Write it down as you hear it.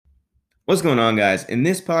What's going on, guys? In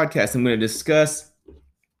this podcast, I'm going to discuss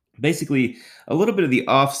basically a little bit of the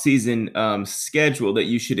off-season schedule that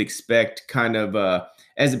you should expect, kind of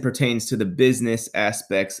as it pertains to the business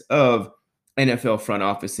aspects of NFL front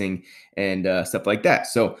officing and stuff like that.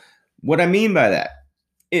 So, what I mean by that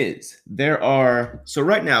is so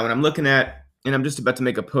right now, and I'm looking at, and I'm just about to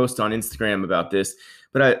make a post on Instagram about this,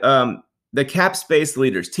 but the cap space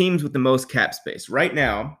leaders, teams with the most cap space right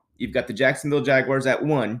now. You've got the Jacksonville Jaguars at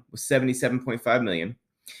 1 with 77.5 million.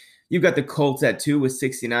 You've got the Colts at 2 with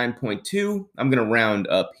 69.2. I'm going to round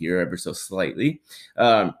up here ever so slightly.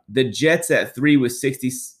 The Jets at 3 with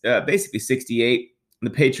 60, basically 68. The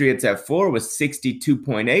Patriots at 4 with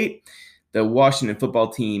 62.8. The Washington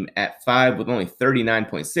football team at 5 with only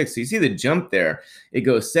 39.6. So you see the jump there. It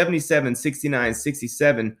goes 77, 69,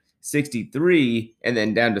 67, 63, and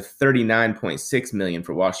then down to 39.6 million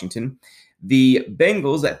for Washington. The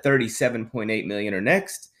Bengals at 37.8 million are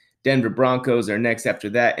next. Denver Broncos are next after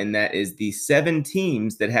that, and that is the 7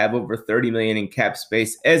 teams that have over 30 million in cap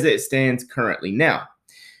space as it stands currently. Now,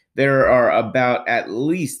 there are about at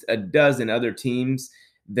least a dozen other teams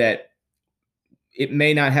that it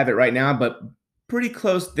may not have it right now, but pretty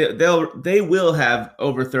close. They will have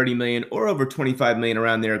over 30 million or over 25 million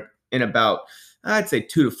around there in about, I'd say,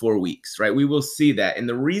 2 to 4 weeks, right? We will see that. And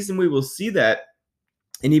the reason we will see that,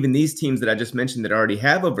 and even these teams that I just mentioned that already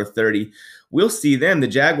have over 30, we'll see them. The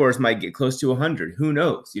Jaguars might get close to 100. Who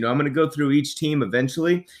knows? I'm going to go through each team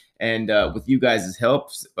eventually, and with you guys'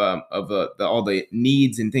 help of all the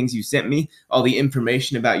needs and things you sent me, all the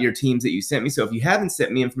information about your teams that you sent me. So if you haven't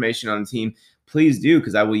sent me information on the team, please do,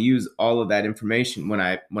 because I will use all of that information when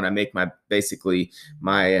I make my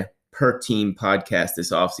per team podcast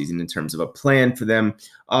this offseason in terms of a plan for them,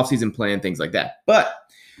 offseason plan, things like that. But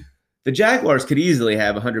the Jaguars could easily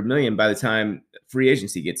have 100 million by the time free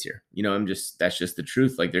agency gets here. That's just the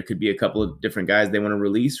truth. Like, there could be a couple of different guys they want to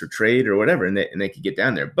release or trade or whatever, and they could get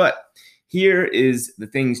down there. But here is the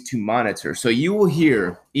things to monitor. So you will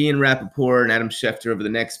hear Ian Rappaport and Adam Schefter over the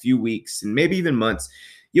next few weeks and maybe even months.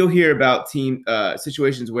 You'll hear about team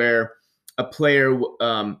situations where a player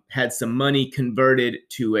had some money converted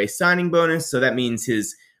to a signing bonus. So that means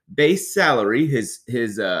his base salary, his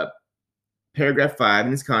paragraph 5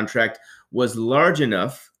 in his contract was large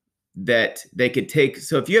enough that they could take.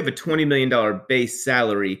 So if you have a $20 million base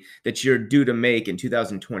salary that you're due to make in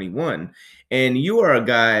 2021, and you are a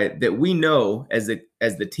guy that we know as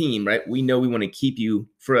the team, right? We know we want to keep you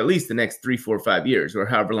for at least the next 3, 4, 5 years, or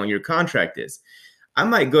however long your contract is. I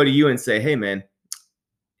might go to you and say, hey, man,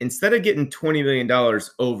 instead of getting $20 million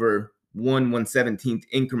over 1/117th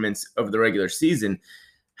increments over the regular season,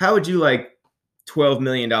 how would you like $12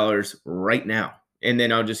 million right now? And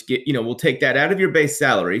then I'll just get, we'll take that out of your base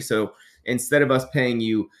salary. So instead of us paying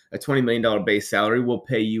you a $20 million base salary, we'll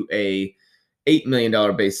pay you a $8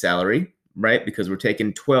 million base salary, right? Because we're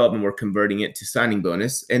taking 12 and we're converting it to signing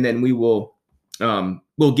bonus. And then we'll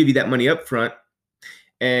give you that money up front,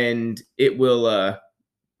 and it will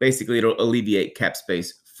basically, it'll alleviate cap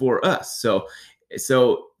space for us. So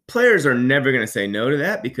players are never going to say no to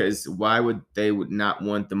that, because why would they not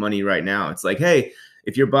want the money right now? It's like, hey,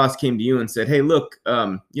 if your boss came to you and said, hey, look,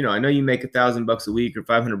 I know you make $1,000 a week or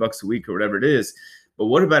 $500 a week or whatever it is, but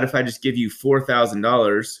what about if I just give you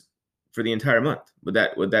 $4,000 for the entire month? Would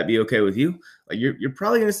that be okay with you? Like, you're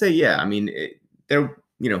probably going to say, yeah. I mean, there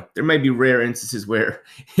may be rare instances where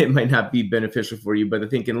it might not be beneficial for you, but I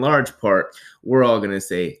think in large part, we're all going to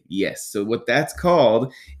say yes. So what that's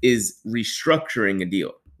called is restructuring a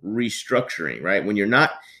deal. Restructuring, right? When you're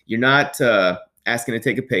not asking to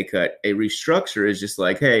take a pay cut. A restructure is just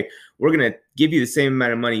like, hey, we're going to give you the same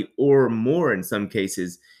amount of money or more in some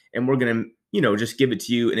cases, and we're going to, just give it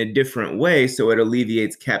to you in a different way so it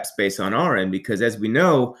alleviates cap space on our end. Because as we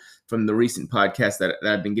know from the recent podcast that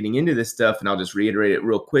I've been getting into this stuff, and I'll just reiterate it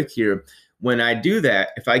real quick here, when I do that,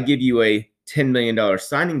 if I give you a $10 million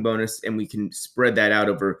signing bonus and we can spread that out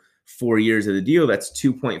over 4 years of the deal, that's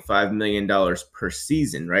 $2.5 million per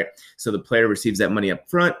season, right? So the player receives that money up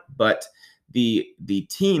front, but the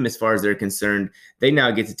team, as far as they're concerned, they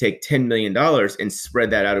now get to take $10 million and spread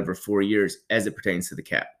that out over 4 years as it pertains to the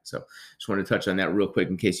cap. So just want to touch on that real quick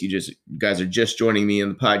in case you guys are just joining me on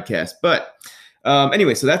the podcast. But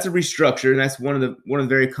anyway, so that's a restructure, and that's one of the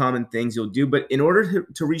very common things you'll do. But in order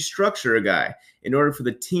to restructure a guy, in order for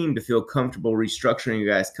the team to feel comfortable restructuring a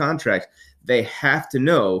guy's contract, they have to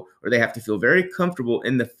know, or they have to feel very comfortable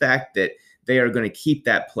in the fact that they are going to keep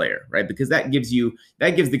that player, right? Because that gives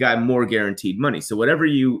the guy more guaranteed money. So whatever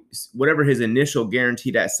his initial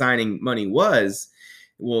guaranteed at signing money was,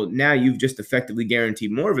 Well, now you've just effectively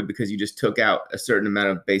guaranteed more of it because you just took out a certain amount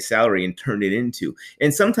of base salary and turned it into.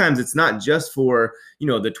 And sometimes it's not just for,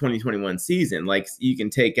 the 2021 season. Like you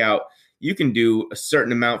can do a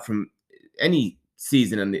certain amount from any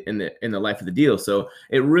season in the life of the deal. So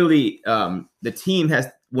it really the team has,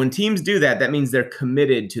 when teams do that, that means they're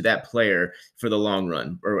committed to that player for the long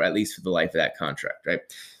run, or at least for the life of that contract, right?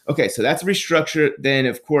 Okay, so that's restructure. Then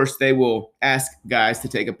of course they will ask guys to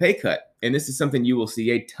take a pay cut. And this is something you will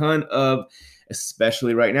see a ton of,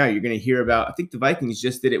 especially right now. You're going to hear about, I think the Vikings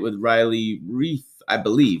just did it with Riley Reef, I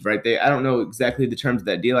believe, right? I don't know exactly the terms of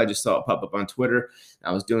that deal. I just saw it pop up on Twitter.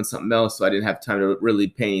 I was doing something else, so I didn't have time to really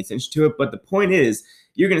pay any attention to it. But the point is,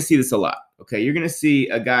 you're going to see this a lot, okay? You're going to see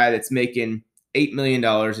a guy that's making $8 million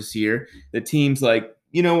this year. The team's like,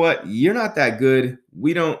 you know what? You're not that good.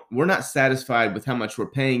 We're not satisfied with how much we're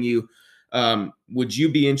paying you. Would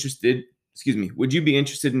you be interested? Would you be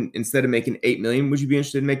interested in, instead of making $8 million, would you be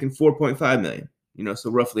interested in making $4.5 million? So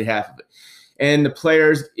roughly half of it. And the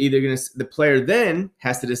player then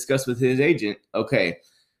has to discuss with his agent, okay,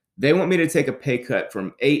 they want me to take a pay cut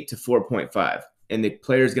from 8 to 4.5. And the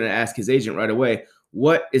player is going to ask his agent right away,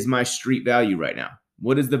 what is my street value right now?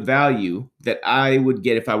 What is the value that I would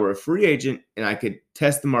get if I were a free agent and I could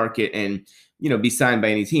test the market and, be signed by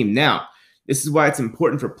any team? Now, this is why it's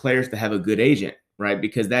important for players to have a good agent, right?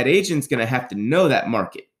 Because that agent's going to have to know that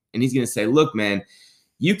market. And he's going to say, look, man,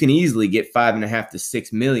 you can easily get 5.5 to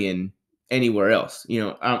 6 million anywhere else.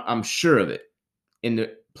 I'm sure of it. And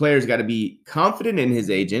the player's got to be confident in his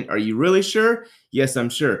agent. Are you really sure? Yes, I'm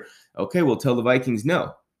sure. Okay, we'll tell the Vikings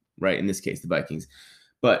no, right? In this case, the Vikings.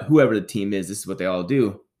 But whoever the team is, this is what they all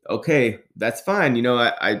do. Okay, that's fine.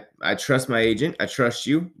 I trust my agent. I trust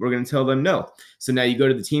you. We're going to tell them no. So now you go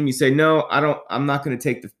to the team. You say, no, I'm not going to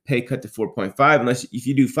take the pay cut to 4.5 unless if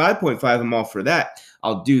you do 5.5, I'm all for that.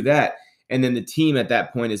 I'll do that. And then the team at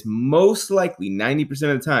that point is most likely 90%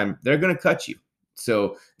 of the time, they're going to cut you.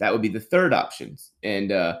 So that would be the third option.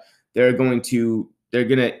 And they're going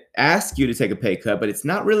to ask you to take a pay cut, but it's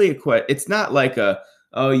not really it's not like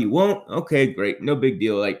oh, you won't? Okay, great. No big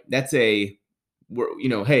deal. Like that's hey,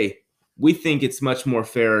 we think it's much more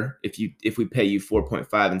fair if we pay you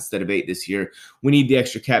 4.5 instead of 8 this year. We need the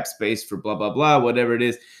extra cap space for blah, blah, blah, whatever it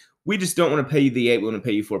is. We just don't want to pay you the 8. We want to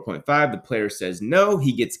pay you 4.5. The player says no,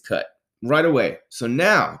 he gets cut right away. So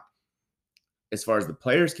now, as far as the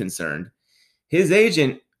player's concerned, his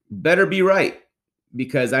agent better be right.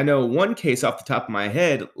 Because I know one case off the top of my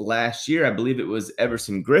head last year, I believe it was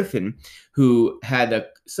Everson Griffin, who had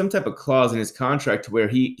some type of clause in his contract where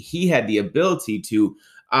he had the ability to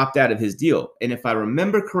opt out of his deal. And if I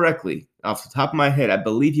remember correctly, off the top of my head, I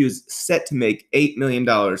believe he was set to make $8 million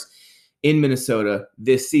in Minnesota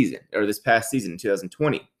this season, or this past season in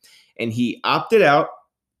 2020. And he opted out,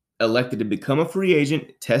 elected to become a free agent,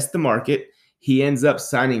 test the market. He ends up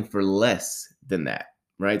signing for less than that,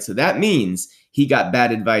 right? So that means he got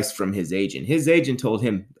bad advice from his agent. His agent told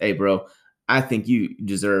him, hey, bro, I think you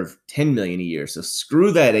deserve $10 million a year. So screw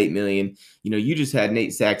that $8 million. You just had an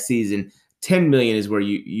 8-sack season. $10 million is where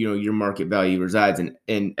your market value resides.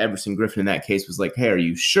 And Everson Griffin in that case was like, hey, are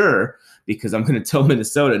you sure? Because I'm going to tell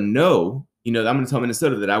Minnesota no. I'm going to tell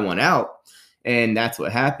Minnesota that I want out. And that's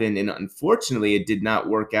what happened. And unfortunately, it did not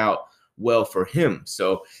work out well for him.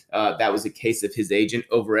 So that was a case of his agent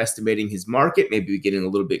overestimating his market, maybe getting a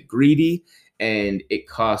little bit greedy. And it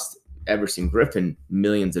cost Everson Griffin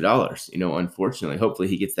millions of dollars, unfortunately. Hopefully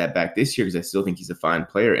he gets that back this year because I still think he's a fine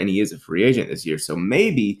player and he is a free agent this year. So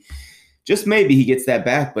maybe, just maybe he gets that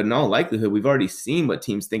back. But in all likelihood, we've already seen what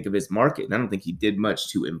teams think of his market. And I don't think he did much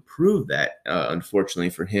to improve that,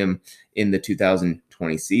 unfortunately for him in the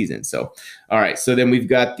 2020 season. So, all right. So then we've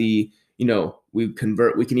got we can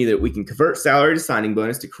convert salary to signing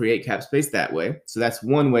bonus to create cap space that way. So that's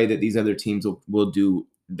one way that these other teams will do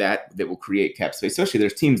that will create cap space. Especially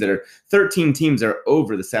there's 13 teams are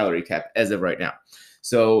over the salary cap as of right now.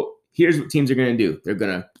 So here's what teams are going to do. They're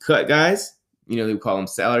going to cut guys. They call them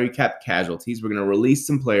salary cap casualties. We're going to release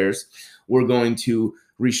some players. We're going to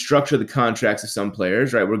restructure the contracts of some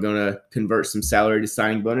players, right? We're going to convert some salary to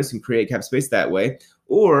signing bonus and create cap space that way.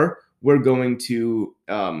 Or we're going to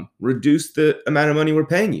reduce the amount of money we're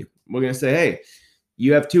paying you. We're going to say, hey,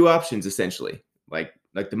 you have two options essentially, like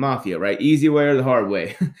the mafia, right? Easy way or the hard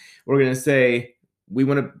way. We're going to say, we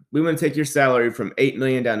want to take your salary from 8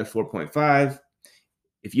 million down to 4.5.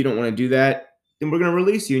 If you don't want to do that, then we're going to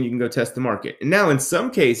release you and you can go test the market. And now in some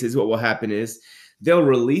cases, what will happen is they'll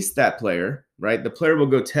release that player, right? The player will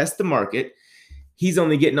go test the market. He's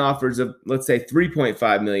only getting offers of, let's say,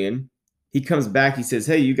 3.5 million. He comes back, he says,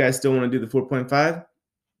 hey, you guys still want to do the 4.5?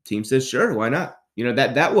 Team says, sure, why not?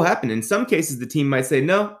 that will happen. In some cases, the team might say,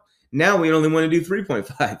 no, now we only want to do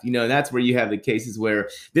 3.5. And that's where you have the cases where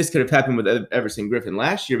this could have happened with Everson Griffen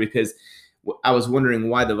last year, because I was wondering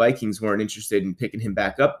why the Vikings weren't interested in picking him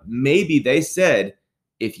back up. Maybe they said,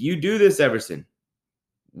 if you do this, Everson,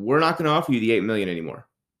 we're not going to offer you the $8 million anymore.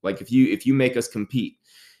 Like if you make us compete.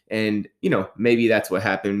 And maybe that's what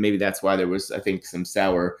happened. Maybe that's why there was, I think, some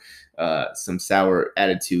sour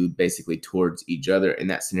attitude basically towards each other in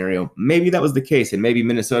that scenario. Maybe that was the case, and maybe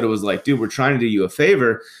Minnesota was like, dude, we're trying to do you a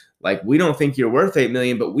favor. Like, we don't think you're worth $8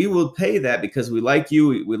 million, but we will pay that because we like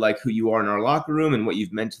you. We like who you are in our locker room and what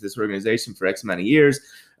you've meant to this organization for X amount of years.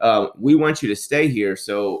 We want you to stay here.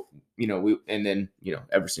 So, and then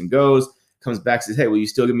Everson comes back, says, hey, will you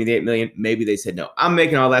still give me the $8 million? Maybe they said no. I'm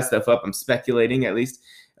making all that stuff up. I'm speculating, at least.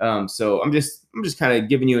 So I'm just kind of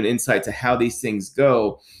giving you an insight to how these things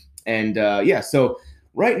go. And so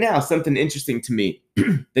right now, something interesting to me,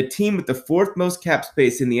 the team with the fourth most cap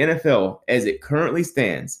space in the NFL as it currently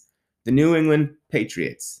stands, the New England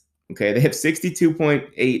Patriots. Okay, they have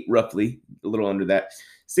 62.8, roughly, a little under that,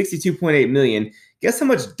 62.8 million. Guess how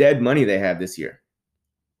much dead money they have this year?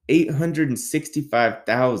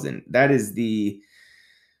 865,000. That is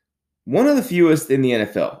one of the fewest in the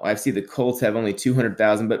NFL. I see the Colts have only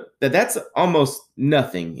 200,000, but that's almost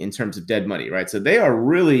nothing in terms of dead money, right? So they are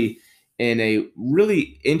really in a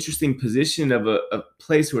really interesting position of a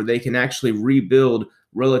place where they can actually rebuild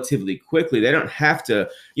relatively quickly. They don't have to,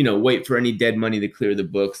 wait for any dead money to clear the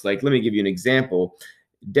books. Like, let me give you an example.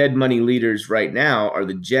 Dead money leaders right now are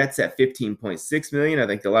the Jets at 15.6 million. I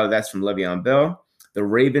think a lot of that's from Le'Veon Bell. The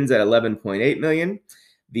Ravens at 11.8 million.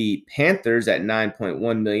 The Panthers at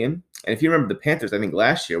 9.1 million. And if you remember, the Panthers, I think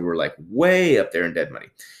last year were like way up there in dead money.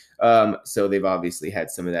 So they've obviously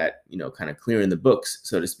had some of that, kind of clearing the books,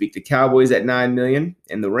 so to speak. The Cowboys at 9 million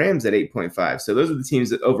and the Rams at 8.5. So those are the teams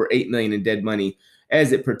that over 8 million in dead money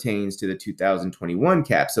as it pertains to the 2021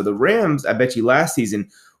 cap. So the Rams, I bet you last season,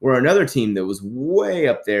 were another team that was way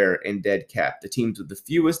up there in dead cap. The teams with the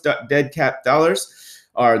fewest dead cap dollars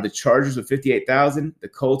are the Chargers with 58,000, the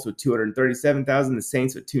Colts with 237,000, the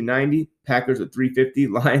Saints with 290, Packers with 350,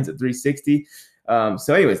 Lions at 360.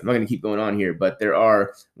 So anyways, I'm not going to keep going on here, but there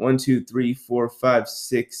are 1, 2, 3, 4, 5,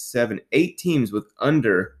 6, 7, 8 teams with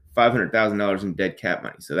under $500,000 in dead cap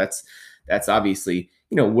money. So that's obviously,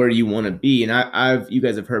 where you want to be. And you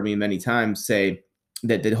guys have heard me many times say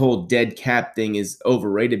that the whole dead cap thing is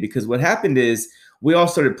overrated, because what happened is we all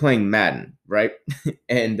started playing Madden, right?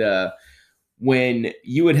 And when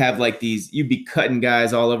you would have like you'd be cutting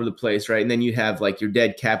guys all over the place, right? And then you have like your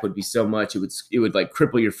dead cap would be so much it would like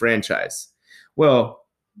cripple your franchise. Well,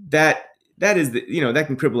 that is that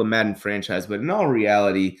can cripple a Madden franchise, but in all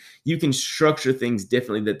reality, you can structure things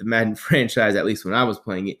differently that the Madden franchise, at least when I was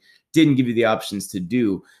playing it, didn't give you the options to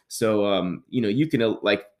do. So, you can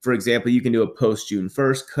for example, you can do a post June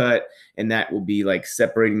 1st cut, and that will be like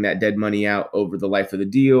separating that dead money out over the life of the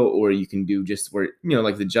deal. Or you can do just where,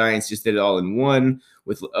 like the Giants just did it all in one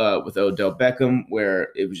with Odell Beckham, where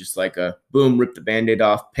it was just like a boom, rip the Band-Aid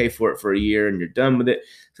off, pay for it for a year, and you're done with it.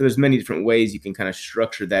 So there's many different ways you can kind of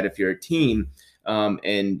structure that if you're a team.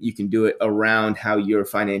 And you can do it around how your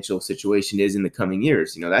financial situation is in the coming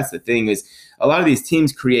years. That's the thing, is a lot of these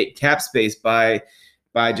teams create cap space by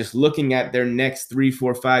just looking at their next 3,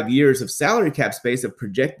 4, 5 years of salary cap space, of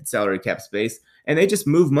projected salary cap space, and they just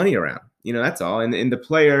move money around. That's all. And the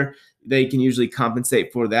player, they can usually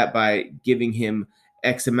compensate for that by giving him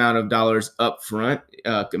X amount of dollars up front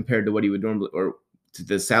compared to what he would normally, or to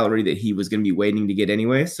the salary that he was going to be waiting to get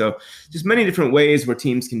anyway. So just many different ways where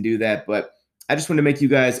teams can do that. But I just want to make you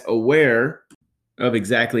guys aware of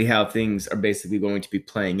exactly how things are basically going to be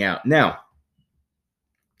playing out. Now,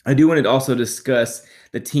 I do want to also discuss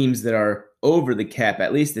the teams that are over the cap,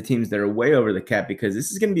 at least the teams that are way over the cap, because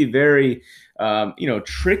this is going to be very,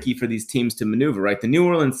 tricky for these teams to maneuver, right? The New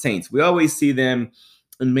Orleans Saints, we always see them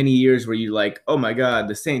in many years where you're like, oh my God,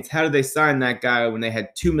 the Saints, how did they sign that guy when they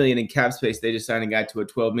had $2 million in cap space? They just signed a guy to a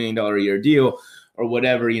 $12 million a year deal. Or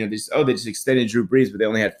whatever, they just extended Drew Brees, but they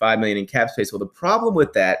only had $5 million in cap space. Well, the problem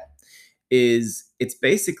with that is it's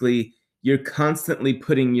basically you're constantly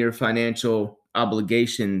putting your financial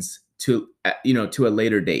obligations to a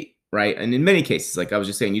later date, right? And in many cases, like I was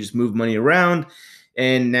just saying, you just move money around,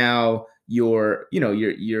 and now your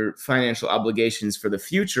financial obligations for the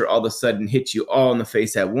future all of a sudden hit you all in the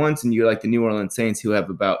face at once, and you're like the New Orleans Saints, who have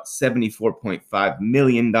about $74.5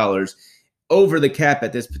 million over the cap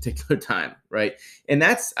at this particular time, right? And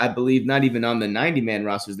that's, I believe, not even on the 90-man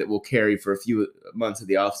rosters that will carry for a few months of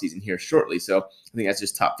the offseason here shortly. So I think that's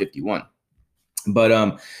just top 51.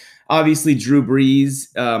 But obviously, Drew Brees,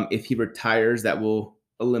 if he retires, that will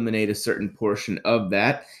eliminate a certain portion of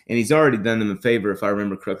that. And he's already done them a favor, if I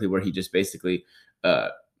remember correctly, where he just basically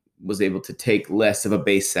was able to take less of a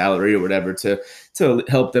base salary or whatever to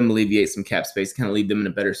help them alleviate some cap space, kind of leave them in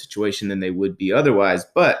a better situation than they would be otherwise.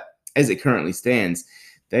 But as it currently stands,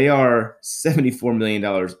 they are $74 million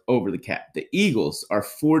over the cap. The Eagles are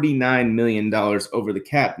 $49 million over the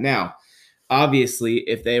cap. Now, obviously,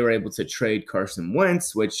 if they were able to trade Carson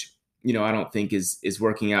Wentz, which I don't think is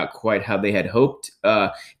working out quite how they had hoped.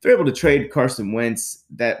 If they're able to trade Carson Wentz,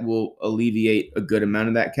 that will alleviate a good amount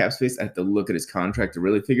of that cap space. I have to look at his contract to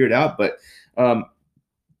really figure it out. But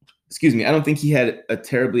excuse me, I don't think he had a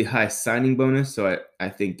terribly high signing bonus, so I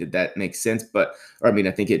think that makes sense. I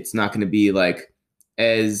think it's not going to be like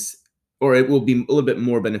it will be a little bit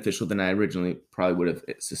more beneficial than I originally probably would have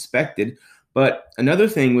suspected. But another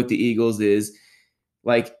thing with the Eagles is,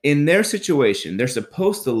 like, in their situation, they're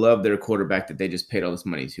supposed to love their quarterback that they just paid all this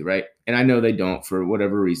money to, right? And I know they don't for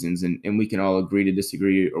whatever reasons, and we can all agree to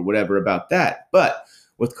disagree or whatever about that. But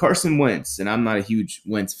with Carson Wentz, and I'm not a huge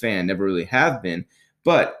Wentz fan, never really have been,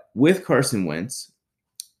 but with Carson Wentz,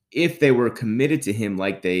 if they were committed to him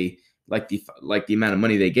like the amount of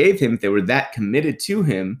money they gave him, if they were that committed to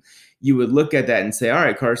him, you would look at that and say, all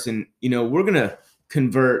right, Carson, we're going to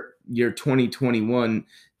convert your 2021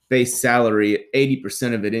 base salary,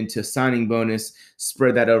 80% of it into signing bonus,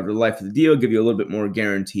 spread that over the life of the deal, give you a little bit more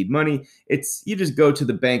guaranteed money. You just go to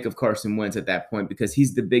the bank of Carson Wentz at that point because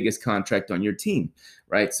he's the biggest contract on your team,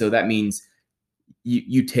 right? So that means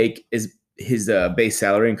you take his base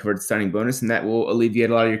salary and convert to signing bonus, and that will alleviate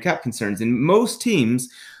a lot of your cap concerns. And most teams,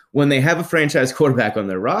 when they have a franchise quarterback on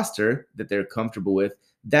their roster that they're comfortable with,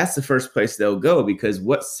 that's the first place they'll go, because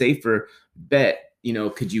what safer bet,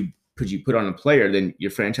 could you put on a player than your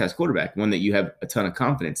franchise quarterback, one that you have a ton of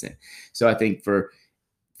confidence in? So I think for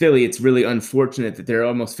Philly, it's really unfortunate that they're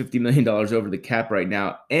almost $50 million over the cap right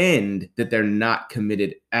now, and that they're not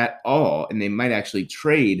committed at all, and they might actually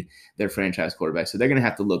trade their franchise quarterback. So they're going to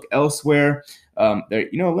have to look elsewhere. Let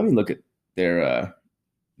me look at their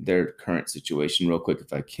current situation real quick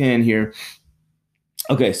if I can here.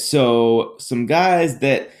 Okay, so some guys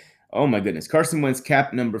that, oh my goodness, Carson Wentz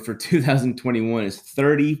cap number for 2021 is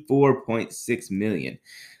 $34.6 million.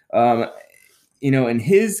 In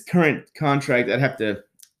his current contract,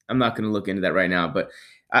 I'm not going to look into that right now, but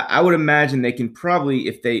I would imagine they can probably,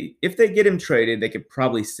 if they get him traded, they could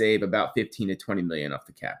probably save about 15 to 20 million off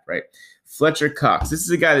the cap, right? Fletcher Cox, this is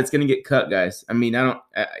a guy that's going to get cut, guys. I mean, I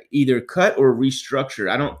don't either cut or restructure.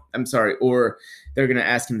 Or they're going to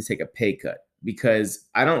ask him to take a pay cut, because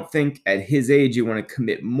I don't think at his age you want to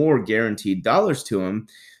commit more guaranteed dollars to him.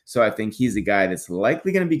 So I think he's a guy that's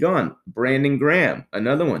likely going to be gone. Brandon Graham,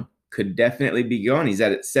 another one, could definitely be gone. He's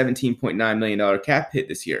at a $17.9 million cap hit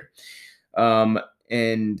this year.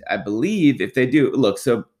 And I believe if they do, look,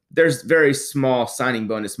 so there's very small signing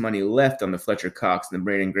bonus money left on the Fletcher Cox and the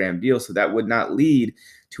Brandon Graham deal, so that would not lead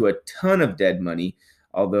to a ton of dead money.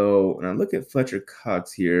 Although when I look at Fletcher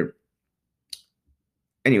Cox here,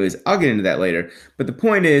 anyways, I'll get into that later. But the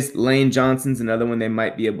point is, Lane Johnson's another one they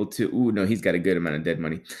might be able to. Ooh, no, he's got a good amount of dead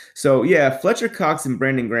money. So, yeah, Fletcher Cox and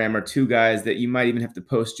Brandon Graham are two guys that you might even have to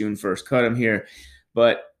post June 1st cut them here.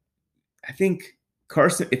 But I think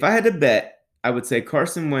Carson, if I had to bet, I would say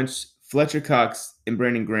Carson Wentz, Fletcher Cox, and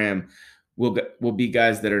Brandon Graham will be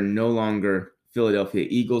guys that are no longer Philadelphia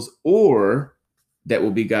Eagles, or that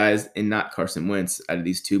will be guys, and not Carson Wentz out of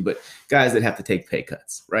these two, but guys that have to take pay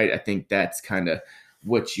cuts, right? I think that's kind of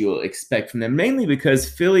what you'll expect from them, mainly because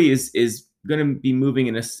Philly is going to be moving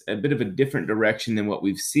in a bit of a different direction than what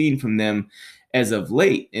we've seen from them as of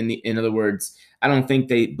late. In other words, I don't think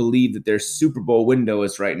they believe that their Super Bowl window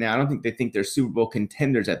is right now. I don't think they think they're Super Bowl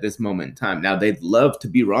contenders at this moment in time. Now, they'd love to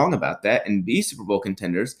be wrong about that and be Super Bowl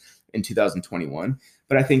contenders in 2021,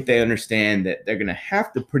 but I think they understand that they're going to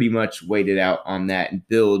have to pretty much wait it out on that and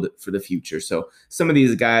build for the future. So some of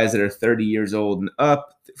these guys that are 30 years old and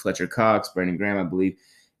up, Fletcher Cox, Brandon Graham, I believe,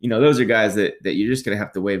 those are guys that you're just going to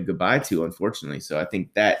have to wave goodbye to, unfortunately. So I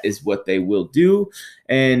think that is what they will do.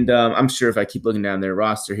 And I'm sure if I keep looking down their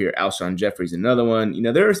roster here, Alshon Jeffrey's another one.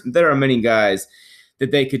 There are many guys that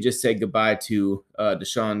they could just say goodbye to.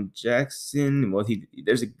 Deshaun Jackson. Well,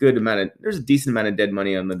 there's a decent amount of dead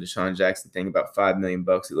money on the Deshaun Jackson thing, about $5 million.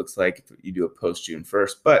 It looks like, if you do a post June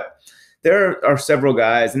 1st. But there are several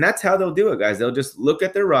guys, and that's how they'll do it, guys. They'll just look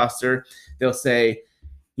at their roster. They'll say,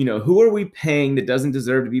 who are we paying that doesn't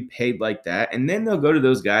deserve to be paid like that? And then they'll go to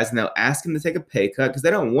those guys and they'll ask them to take a pay cut because they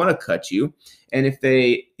don't want to cut you. And if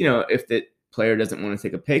the player doesn't want to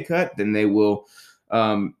take a pay cut, then they will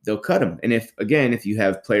they'll cut them. And if you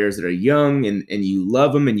have players that are young and you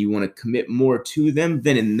love them and you want to commit more to them,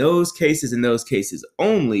 then in those cases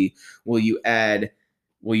only, will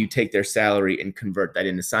you take their salary and convert that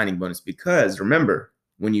into signing bonus. Because remember,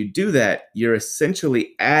 when you do that, you're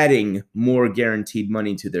essentially adding more guaranteed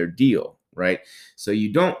money to their deal, right? So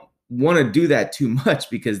you don't want to do that too much,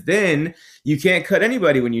 because then you can't cut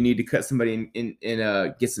anybody when you need to cut somebody and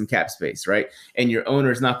get some cap space, right? And your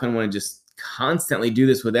owner is not going to want to just constantly do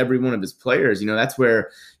this with every one of his players. That's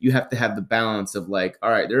where you have to have the balance of like,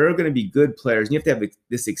 all right, there are going to be good players, and you have to have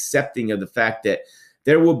this accepting of the fact that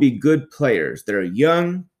there will be good players that are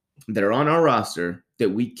young, that are on our roster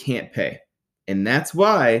that we can't pay. And that's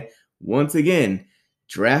why, once again,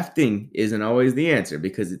 drafting isn't always the answer,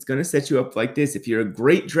 because it's going to set you up like this. If you're a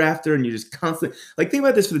great drafter and you're just constantly, like, think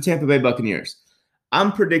about this for the Tampa Bay Buccaneers.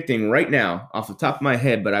 I'm predicting right now, off the top of my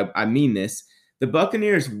head, but I mean this, the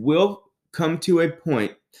Buccaneers will come to a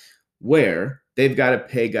point where they've got to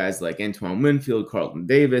pay guys like Antoine Winfield, Carlton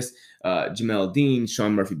Davis, Jamel Dean,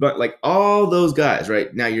 Sean Murphy, but like all those guys,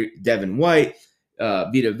 right? Now you're Devin White,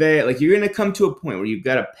 Vita Vea, like you're going to come to a point where you've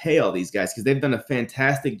got to pay all these guys because they've done a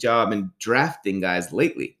fantastic job in drafting guys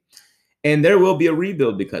lately. And there will be a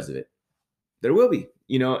rebuild because of it. There will be,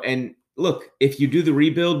 and look, if you do the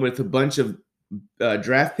rebuild with a bunch of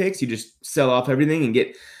draft picks, you just sell off everything and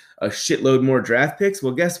get a shitload more draft picks.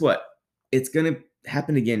 Well, guess what? It's going to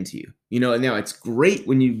happen again to you. And now it's great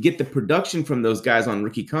when you get the production from those guys on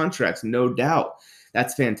rookie contracts, no doubt.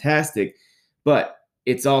 That's fantastic. But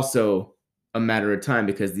it's also a matter of time,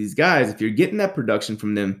 because these guys, if you're getting that production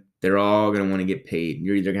from them, they're all going to want to get paid.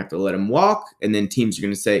 You're either going to have to let them walk, and then teams are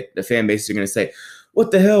going to say, the fan base are going to say,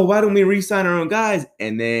 what the hell? Why don't we re-sign our own guys?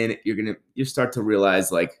 And then you start to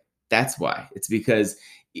realize, like, that's why. It's because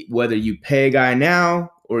whether you pay a guy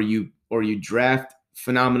now or you draft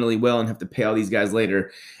phenomenally well and have to pay all these guys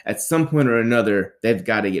later, at some point or another, they've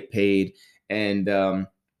got to get paid. And,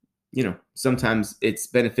 sometimes it's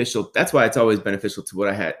beneficial. That's why it's always beneficial, to what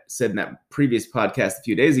I had said in that previous podcast a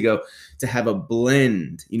few days ago, to have a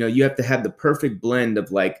blend. You have to have the perfect blend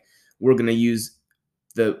of, like, we're going to use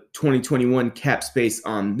the 2021 cap space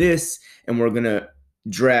on this, and we're going to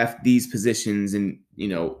draft these positions, and,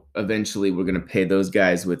 eventually we're going to pay those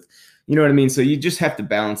guys with, you know what I mean? So you just have to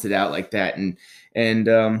balance it out like that. And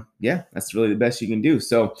that's really the best you can do.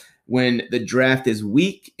 So when the draft is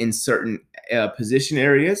weak in certain position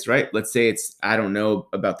areas, right? Let's say I don't know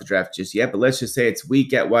about the draft just yet, but let's just say it's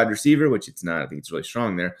weak at wide receiver, which it's not. I think it's really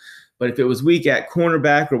strong there. But if it was weak at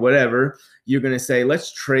cornerback or whatever, you're going to say,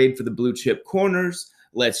 let's trade for the blue chip corners.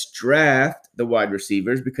 Let's draft the wide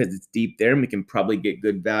receivers because it's deep there, and we can probably get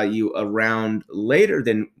good value around later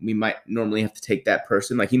than we might normally have to take that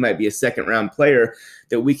person. Like, he might be a second round player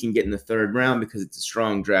that we can get in the third round because it's a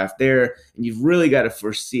strong draft there. And you've really got to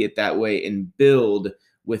foresee it that way and build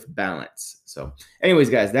with balance. So anyways,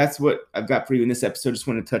 guys, that's what I've got for you in this episode. Just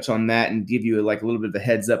want to touch on that and give you like a little bit of a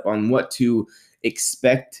heads up on what to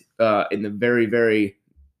expect in the very, very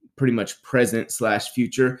pretty much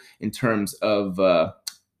present/future in terms of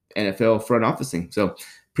NFL front officing. So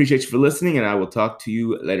appreciate you for listening, and I will talk to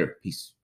you later. Peace.